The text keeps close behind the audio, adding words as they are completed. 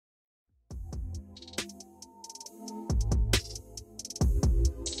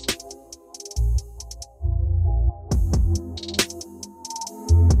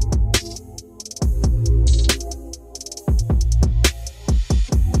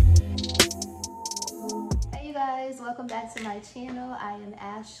guys, welcome back to my channel. I am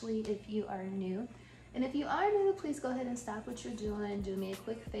Ashley if you are new. And if you are new, please go ahead and stop what you're doing. Do me a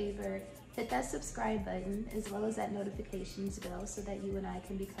quick favor, hit that subscribe button as well as that notifications bell so that you and I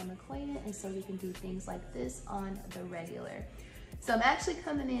can become acquainted and so we can do things like this on the regular. So I'm actually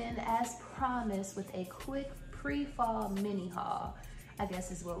coming in as promised with a quick pre-fall mini haul, I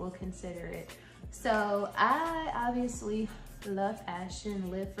guess is what we'll consider it. So I obviously love fashion,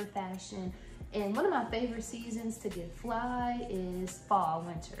 live for fashion. And one of my favorite seasons to get fly is fall,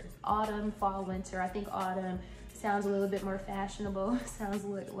 winter. Autumn, fall, winter. I think autumn sounds a little bit more fashionable, sounds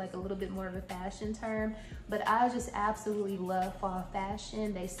like a little bit more of a fashion term, but I just absolutely love fall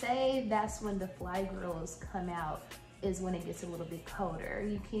fashion. They say that's when the fly girls come out, is when it gets a little bit colder.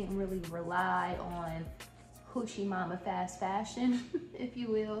 You can't really rely on hoochie mama fast fashion, if you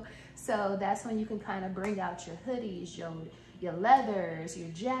will. So that's when you can kind of bring out your hoodies, your leathers, your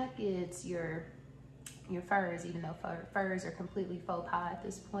jackets, your furs, even though furs are completely faux pas at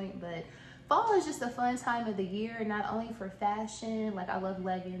this point. But fall is just a fun time of the year, not only for fashion. Like I love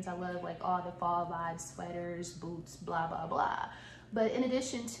leggings, I love like all the fall vibes, sweaters, boots, blah, blah, blah. But in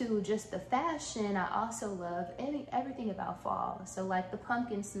addition to just the fashion, I also love everything about fall. So like the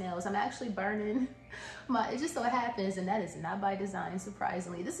pumpkin smells, I'm actually burning it just so happens, and that is not by design,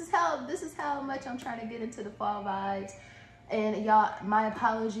 surprisingly. This is how much I'm trying to get into the fall vibes. And y'all, my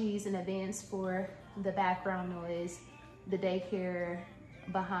apologies in advance for the background noise. The daycare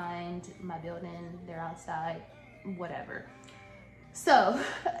behind my building, they're outside, whatever. So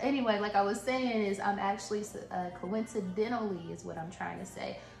anyway, like I was saying, is I'm actually coincidentally is what I'm trying to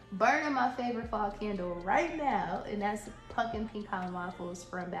say, burning my favorite fall candle right now, and that's Pumpkin Pecan Waffles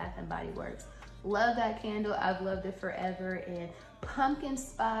from Bath and Body Works. Love that candle. I've loved it forever. And pumpkin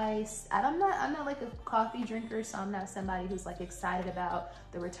spice, I'm not like a coffee drinker, so I'm not somebody who's like excited about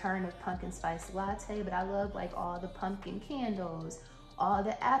the return of pumpkin spice latte, but I love like all the pumpkin candles, all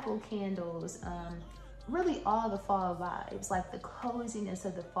the apple candles, really all the fall vibes, like the coziness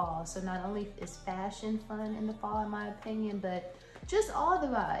of the fall. So not only is fashion fun in the fall, in my opinion, but just all the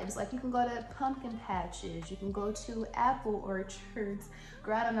vibes. Like you can go to pumpkin patches, you can go to apple orchards.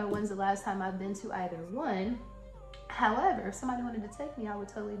 Girl, I don't know when's the last time I've been to either one. However, if somebody wanted to take me, I would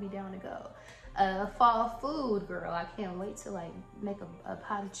totally be down to go. Fall food, girl, I can't wait to like make a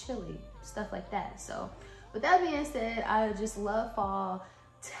pot of chili, stuff like that. So with that being said, I just love fall.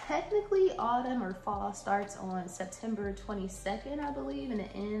 Technically, autumn or fall starts on September 22nd, I believe, and it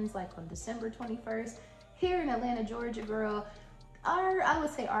ends like on December 21st. Here in Atlanta, Georgia, girl, I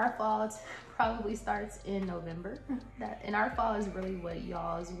would say our fall probably starts in November. And our fall is really what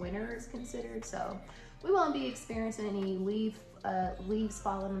y'all's winter is considered. So we won't be experiencing any leaves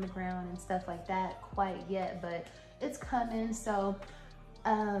falling on the ground and stuff like that quite yet, but it's coming. So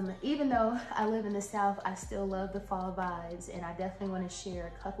even though I live in the South, I still love the fall vibes, and I definitely want to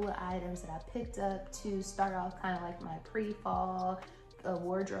share a couple of items that I picked up to start off kind of like my pre-fall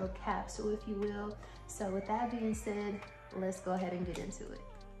wardrobe capsule, if you will. So with that being said, let's go ahead and get into it.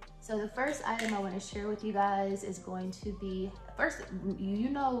 So the first item I want to share with you guys is going to be, first, you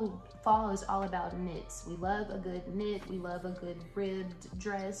know, fall is all about knits. We love a good knit, we love a good ribbed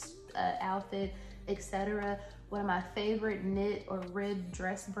dress, outfit, etc. One of my favorite knit or ribbed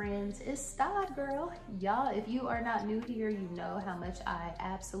dress brands is Staud, girl. Y'all, if you are not new here, you know how much I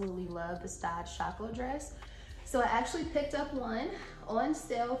absolutely love the Staud Chaco dress. So I actually picked up one on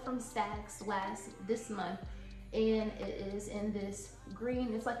sale from Saks this month, and it is in this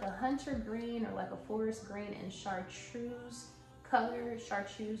green. It's like a hunter green or like a forest green and chartreuse color.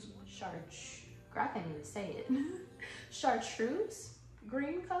 I can't even say it. Chartreuse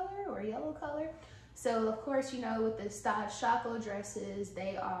green color or yellow color. So of course, you know, with the Staud Chaco dresses,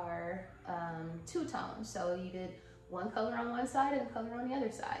 they are two-tone. So you get one color on one side and a color on the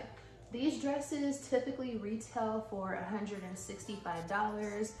other side. These dresses typically retail for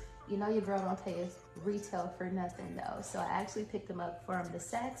 $165. You know your girl don't pay retail for nothing though. So I actually picked them up from the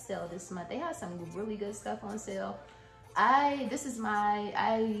Saks sale this month. They have some really good stuff on sale. I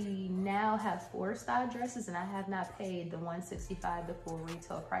now have 4 Staud dresses, and I have not paid the $165 the full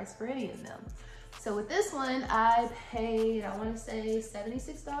retail price for any of them. So with this one, I paid, I want to say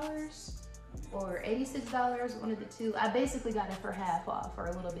 $76 or $86, one of the two. I basically got it for half off, or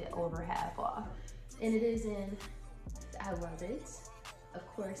a little bit over half off. And it is in, I love it. Of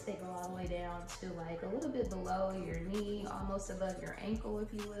course, they go all the way down to like a little bit below your knee, almost above your ankle,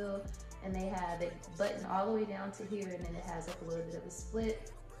 if you will. And they have it buttoned all the way down to here, and then it has like a little bit of a split.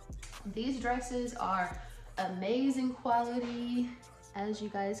 These dresses are amazing quality, as you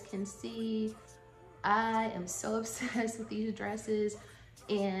guys can see. I am so obsessed with these dresses.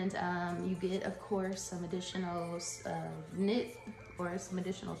 And you get, of course, some additional knit or some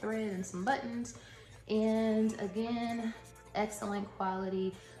additional thread and some buttons. And again, excellent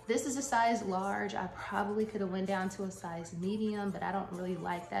quality. This is a size large. I probably could have went down to a size medium, but I don't really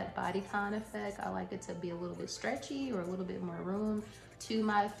like that bodycon effect. I like it to be a little bit stretchy or a little bit more room to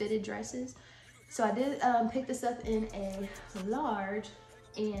my fitted dresses. So I did pick this up in a large,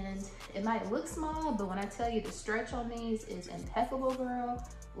 and it might look small, but when I tell you the stretch on these is impeccable, girl.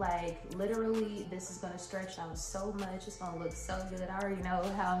 Like literally, this is gonna stretch out so much. It's gonna look so good. I already know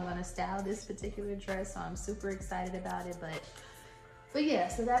how I'm gonna style this particular dress, so I'm super excited about it. But yeah,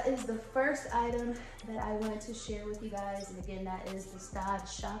 so that is the first item that I wanted to share with you guys. And again, that is the Stod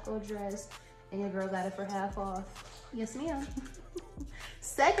Chaco dress, and your girl got it for half off. Yes, ma'am.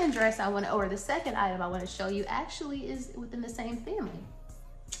 Second dress the second item I want to show you actually is within the same family.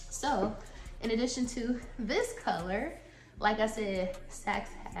 So in addition to this color, like I said, Saks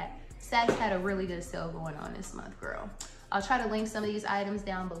had a really good sale going on this month, girl. I'll try to link some of these items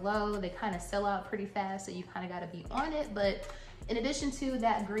down below. They kind of sell out pretty fast, so you kind of got to be on it. But in addition to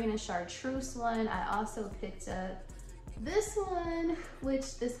that green and chartreuse one, I also picked up this one,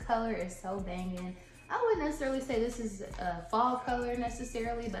 which this color is so banging. I wouldn't necessarily say this is a fall color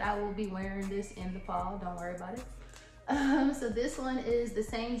necessarily, but I will be wearing this in the fall. Don't worry about it. So this one is the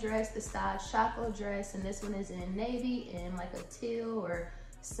same dress, the Stod Chaco dress, and this one is in navy and like a teal or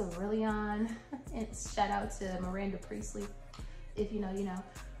cerulean. And shout out to Miranda Priestley, if you know, you know.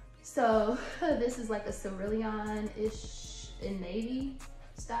 So this is like a cerulean-ish in navy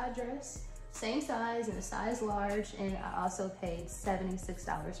style dress, same size and a size large, and I also paid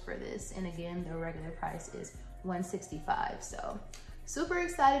 $76 for this. And again, the regular price is $165. So super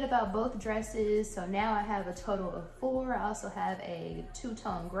excited about both dresses. So now I have a total of 4. I also have a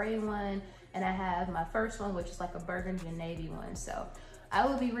two-tone gray one, and I have my first one, which is like a burgundy and navy one. So I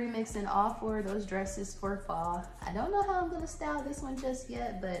will be remixing all 4 of those dresses for fall. I don't know how I'm gonna style this one just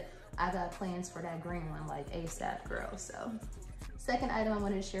yet, but I got plans for that green one like ASAP, girl. So second item I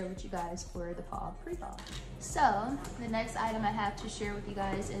wanted to share with you guys for the fall pre-fall. So the next item I have to share with you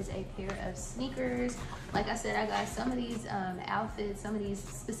guys is a pair of sneakers. Like I said, I got some of these outfits, some of these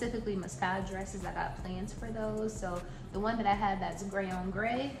specifically Musk dresses, I got plans for those. So the one that I have that's gray on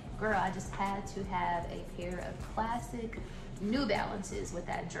gray, girl, I just had to have a pair of classic New Balances with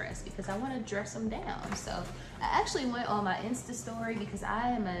that dress because I want to dress them down. So I actually went on my Insta story because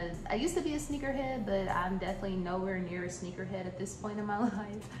I used to be a sneakerhead, but I'm definitely nowhere near a sneakerhead at this point in my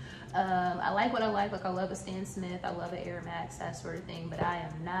life. I like what I like I love a Stan Smith, I love an Air Max, that sort of thing, but I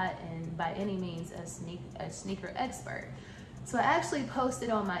am not by any means a sneaker expert. So I actually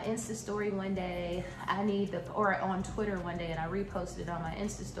posted on my Insta story one day, or on Twitter one day, and I reposted it on my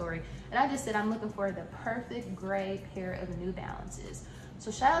Insta story. And I just said, I'm looking for the perfect gray pair of New Balances.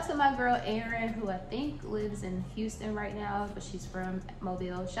 So shout out to my girl, Erin, who I think lives in Houston right now, but she's from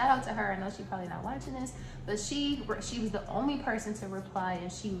Mobile. Shout out to her. I know she's probably not watching this, but she was the only person to reply,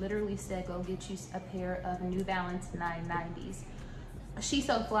 and she literally said, go get you a pair of New Balance 990s. She's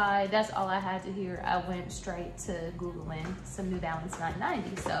so fly. That's all I had to hear. I went straight to Googling some New Balance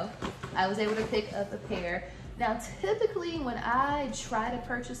 990. So I was able to pick up a pair. Now, typically when I try to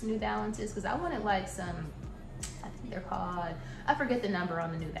purchase New Balances, because I wanted like some, I think they're called, I forget the number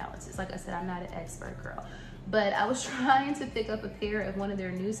on the New Balances. Like I said, I'm not an expert, girl. But I was trying to pick up a pair of one of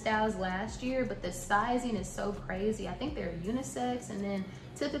their new styles last year, but the sizing is so crazy. I think they're unisex, and then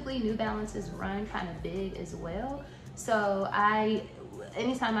typically New Balances run kind of big as well. So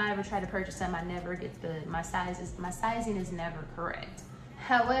anytime I ever try to purchase them, I never get my sizing is never correct.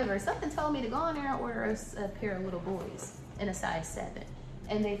 However, something told me to go in there and order a pair of little boys in a size 7,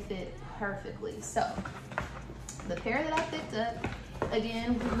 and they fit perfectly. So the pair that I picked up,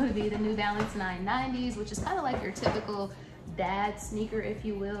 again, would be the New Balance 990s, which is kind of like your typical dad sneaker, if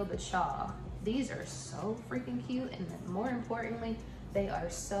you will, but y'all, these are so freaking cute, and more importantly, they are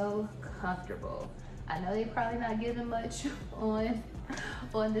so comfortable. I know they're probably not giving much on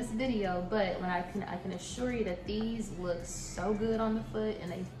this video, but when I can assure you that these look so good on the foot,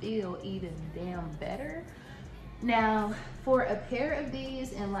 and they feel even damn better. Now, for a pair of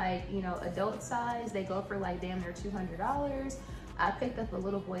these in like, you know, adult size, they go for like damn near $200. I picked up a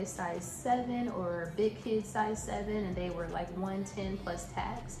little boy size 7 or big kid size 7, and they were like $110 plus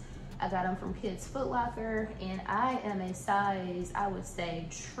tax. I got them from Kids Foot Locker, and I am a size, I would say,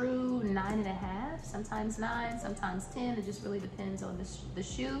 true 9.5, sometimes 9, sometimes 10. It just really depends on the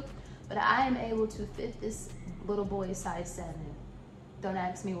shoe. But I am able to fit this little boy size 7. Don't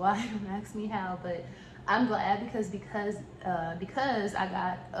ask me why, don't ask me how, but I'm glad because I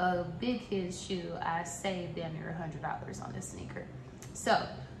got a big kid's shoe, I saved damn near $100 on this sneaker. So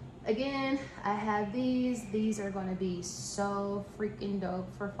again, I have these are going to be so freaking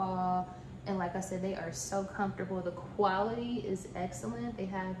dope for fall. And like I said, they are so comfortable. The quality is excellent. They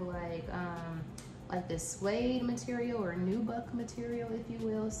have like this suede material or nubuck material, if you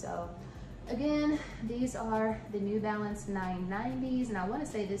will. So again, these are the New Balance 990s, and I want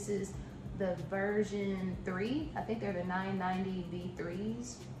to say this is the version 3. I think they're the 990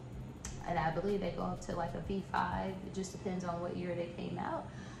 V3s, and I believe they go up to like a V5. It just depends on what year they came out.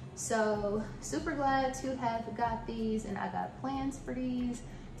 So super glad to have got these, and I got plans for these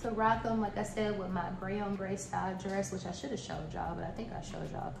to rock them, like I said, with my gray on gray style dress, which I should have showed y'all, but I think I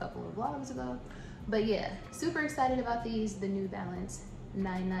showed y'all a couple of vlogs ago. But yeah, super excited about these, the New Balance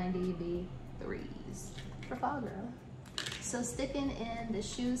 990 V3s for fall, girl. So sticking in the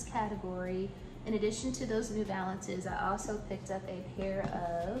shoes category, in addition to those New Balances, I also picked up a pair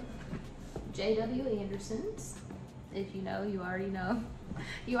of J.W. Andersons. If you know, you already know.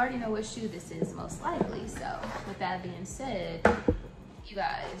 You already know what shoe this is, most likely. So with that being said, you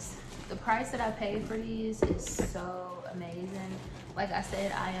guys, the price that I paid for these is so amazing. Like I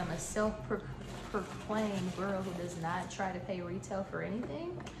said, I am a self-proclaimed girl who does not try to pay retail for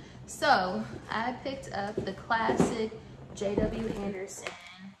anything. So I picked up the classic J.W. Anderson.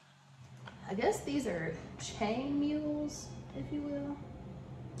 I guess these are chain mules, if you will.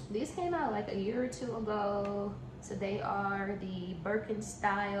 These came out like a year or two ago. So they are the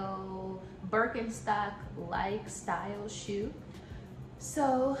Birkenstock-like style shoe.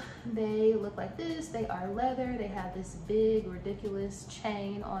 So they look like this. They are leather. They have this big, ridiculous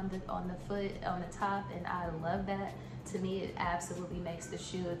chain on the foot, on the top, and I love that. To me, it absolutely makes the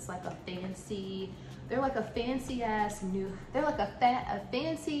shoe. It's like a fancy, they're like a fancy ass new, they're like a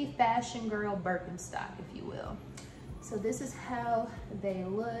fancy fashion girl Birkenstock, if you will. So this is how they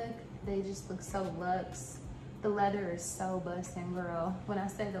look. They just look so luxe. The leather is so busting, girl. When I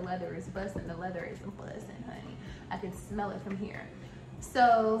say the leather is busting, the leather isn't busting, honey. I can smell it from here.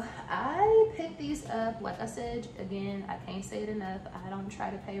 So I picked these up. Like I said, again, I can't say it enough. I don't try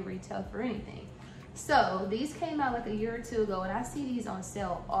to pay retail for anything. So these came out like a year or two ago, and I see these on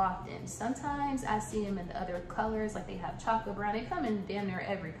sale often. Sometimes I see them in the other colors, like they have chocolate brown. They come in damn near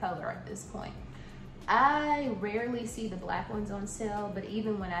every color at this point. I rarely see the black ones on sale, but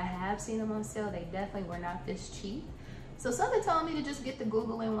even when I have seen them on sale, they definitely were not this cheap. So something told me to just get the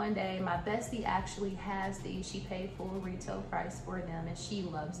Google in one day. My bestie actually has these. She paid full retail price for them, and she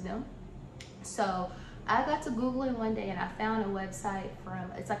loves them. So I got to Google in one day, and I found a website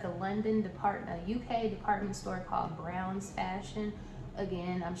from, it's like a London department, a UK department store called Brown's Fashion.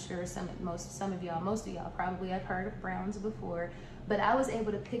 Again, I'm sure most of y'all probably have heard of Brown's before, but I was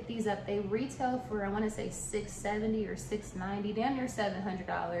able to pick these up. They retail for, I want to say $670 or $690, damn near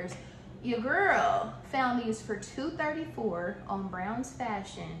 $700. Your girl found these for $234 on Brown's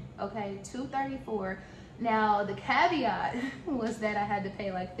Fashion, okay, $234. Now, the caveat was that I had to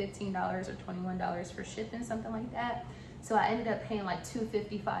pay like $15 or $21 for shipping, something like that. So I ended up paying like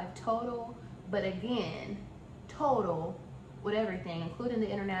 $255 total. But again, total with everything, including the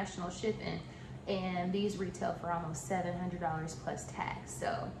international shipping, and these retail for almost $700 plus tax.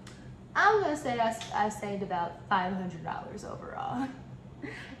 So I'm gonna say I saved about $500 overall.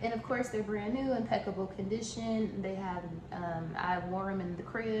 And of course, they're brand new, impeccable condition. They have, I wore them in the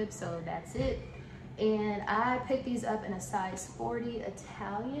crib, so that's it. And I picked these up in a size 40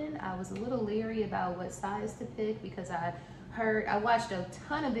 Italian. I was a little leery about what size to pick because I watched a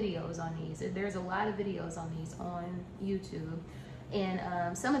ton of videos on these. There's a lot of videos on these on YouTube.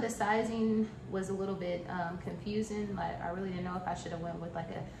 And some of the sizing was a little bit confusing. Like, I really didn't know if I should have went with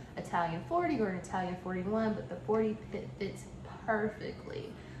like an Italian 40 or an Italian 41, but the 40 fits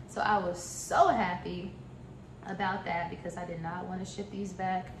perfectly. So I was so happy about that because I did not want to ship these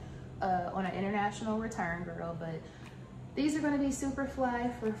back on an international return, girl. But these are going to be super fly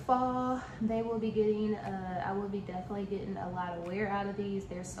for fall. They will be getting, I will be definitely getting a lot of wear out of these.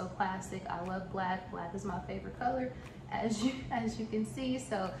 They're so classic. I love black. Black is my favorite color, as you can see.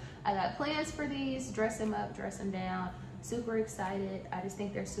 So I got plans for these, dress them up, dress them down. Super excited. I just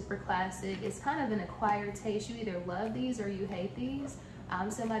think they're super classic. It's kind of an acquired taste. You either love these or you hate these.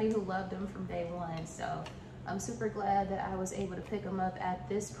 I'm somebody who loved them from day one. So I'm super glad that I was able to pick them up at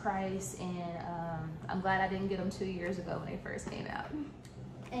this price, and I'm glad I didn't get them 2 years ago when they first came out.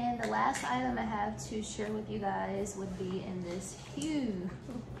 And the last item I have to share with you guys would be in this huge,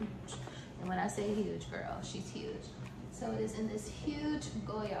 and when I say huge, girl, she's huge. So it is in this huge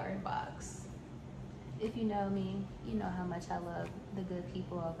Goyard box. If you know me, you know how much I love the good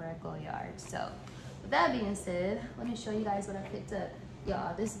people over at Goyard. So with that being said, let me show you guys what I picked up.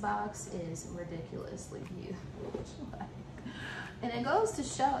 Y'all, this box is ridiculously huge. Like, And it goes to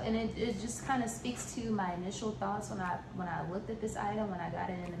show, and it just kind of speaks to my initial thoughts when I looked at this item, when I got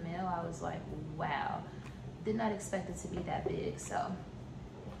it in the mail. I was like, wow, did not expect it to be that big. So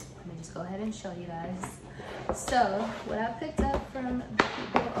let me just go ahead and show you guys. So what I picked up from the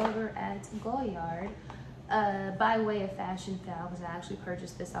people over at Goyard, by way of Fashion Foul, because I actually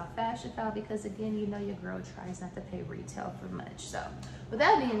purchased this off Fashion Foul, because again, you know your girl tries not to pay retail for much. So with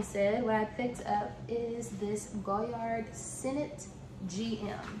that being said, what I picked up is this Goyard Senate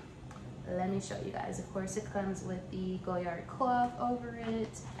GM. Let me show you guys. Of course, it comes with the Goyard cloth over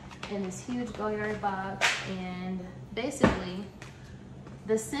it in this huge Goyard box, and basically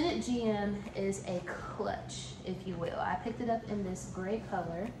the Senate GM is a clutch, if you will. I picked it up in this gray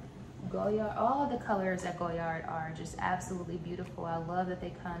color. Goyard, all the colors at Goyard are just absolutely beautiful. I love that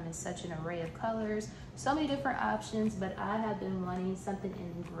they come in such an array of colors, so many different options, but I have been wanting something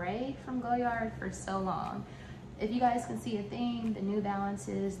in gray from Goyard for so long. If you guys can see a theme, the New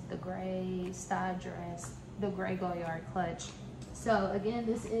Balances, the gray style dress, the gray Goyard clutch. So again,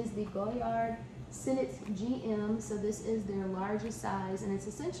 this is the Goyard Senate GM. So this is their largest size, and it's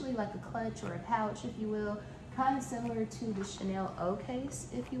essentially like a clutch or a pouch, if you will, kind of similar to the Chanel O case,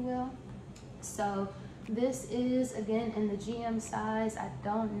 if you will. So this is, again, in the GM size. I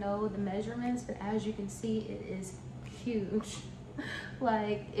don't know the measurements, but as you can see, it is huge.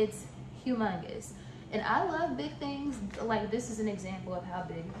 Like, it's humongous. And I love big things. Like, this is an example of how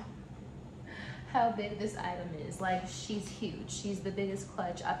big this item is. Like, she's huge. She's the biggest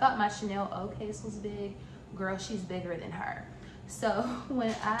clutch. I thought my Chanel O case was big. Girl, she's bigger than her. So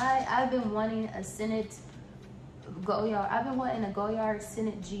when I've been wanting a Senate Goyard, I've been wanting a Goyard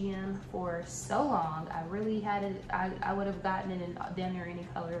Senate GM for so long. I really had it. I would have gotten it in damn near any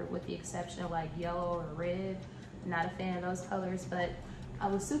color, with the exception of like yellow or red. Not a fan of those colors, but I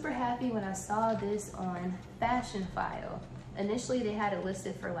was super happy when I saw this on Fashion File. Initially, they had it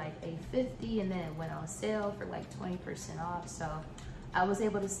listed for like $850, and then it went on sale for like 20% off. So I was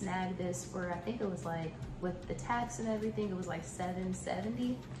able to snag this for, I think it was like, with the tax and everything, it was like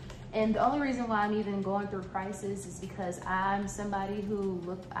 $770. And the only reason why I'm even going through prices is because I'm somebody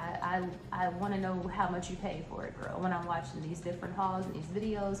who I want to know how much you pay for it, girl, when I'm watching these different hauls and these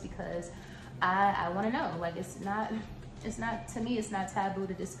videos, because I want to know. Like, it's not, to me, it's not taboo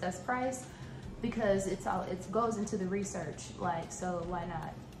to discuss price, because it goes into the research. Like, so why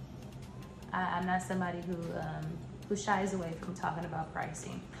not? I'm not somebody who shies away from talking about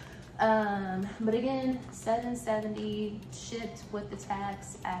pricing. But again, $770 shipped with the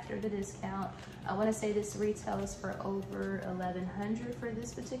tax after the discount. I want to say this retails for over $1,100 for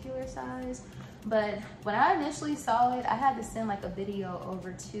this particular size. But when I initially saw it, I had to send like a video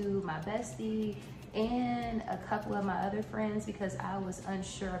over to my bestie and a couple of my other friends, because I was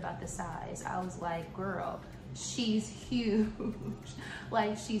unsure about the size. I was like, girl, she's huge.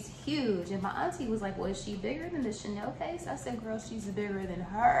 Like, she's huge. And my auntie was like, well, is she bigger than the Chanel case? I said, girl, she's bigger than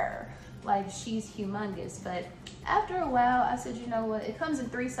her. Like, she's humongous. But after a while, I said, you know what, it comes in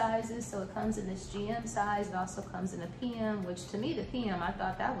 3 sizes. So it comes in this GM size. It also comes in a PM, which to me, the PM, I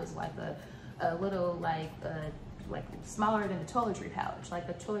thought that was like a little like smaller than a toiletry pouch, like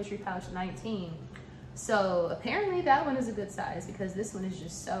a toiletry pouch 19. So apparently that one is a good size, because this one is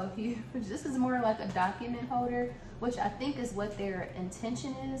just so huge. This is more like a document holder, which I think is what their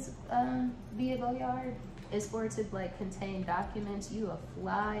intention is via Goyard, is for it to like contain documents. You a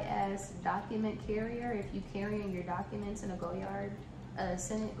fly ass document carrier if you carrying your documents in a Goyard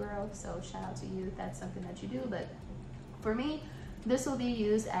Senate, girl. So shout out to you if that's something that you do. But for me, this will be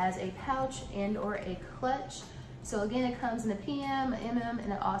used as a pouch and or a clutch. So again, it comes in a PM, MM,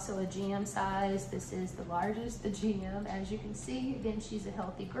 and also a GM size. This is the largest, the GM. As you can see, again, she's a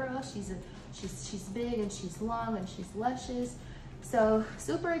healthy girl. She's big, and she's long, and she's luscious. So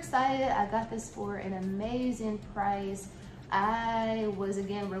super excited. I got this for an amazing price. I was,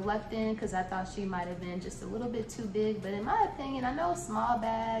 again, reluctant because I thought she might have been just a little bit too big. But in my opinion, I know small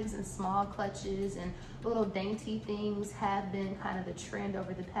bags and small clutches and little dainty things have been kind of the trend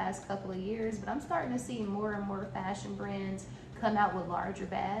over the past couple of years. But I'm starting to see more and more fashion brands come out with larger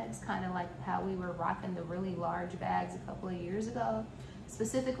bags, kind of like how we were rocking the really large bags a couple of years ago.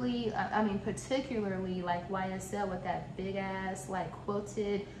 Specifically, I mean, particularly like YSL with that big ass, like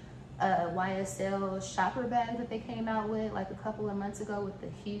quilted YSL shopper bag that they came out with like a couple of months ago with the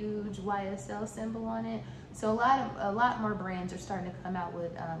huge YSL symbol on it. So a lot more brands are starting to come out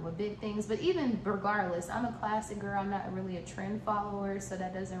with big things. But even regardless, I'm a classic girl. I'm not really a trend follower, so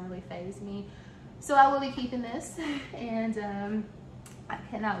that doesn't really faze me. So I will be keeping this, and I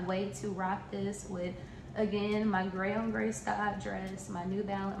cannot wait to rock this with, again, my gray on gray style dress, my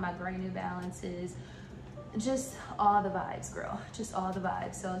gray New Balances. just all the vibes, girl, just all the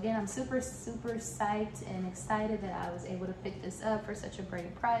vibes. So again, I'm super psyched and excited that I was able to pick this up for such a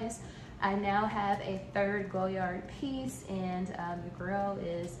great price. I now have a third Goyard piece, and the girl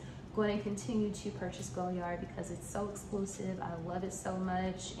is going to continue to purchase Goyard because it's so exclusive. I love it so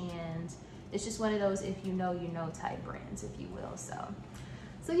much, and it's just one of those if you know type brands, if you will.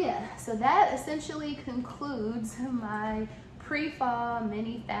 So yeah, so that essentially concludes my pre-fall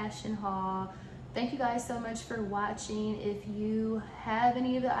mini fashion haul. Thank you guys so much for watching. If you have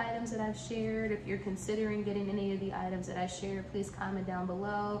any of the items that I've shared, if you're considering getting any of the items that I shared, please comment down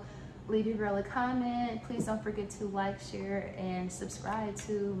below. Leave your girl a comment. Please don't forget to like, share, and subscribe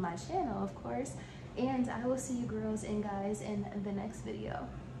to my channel, of course. And I will see you girls and guys in the next video.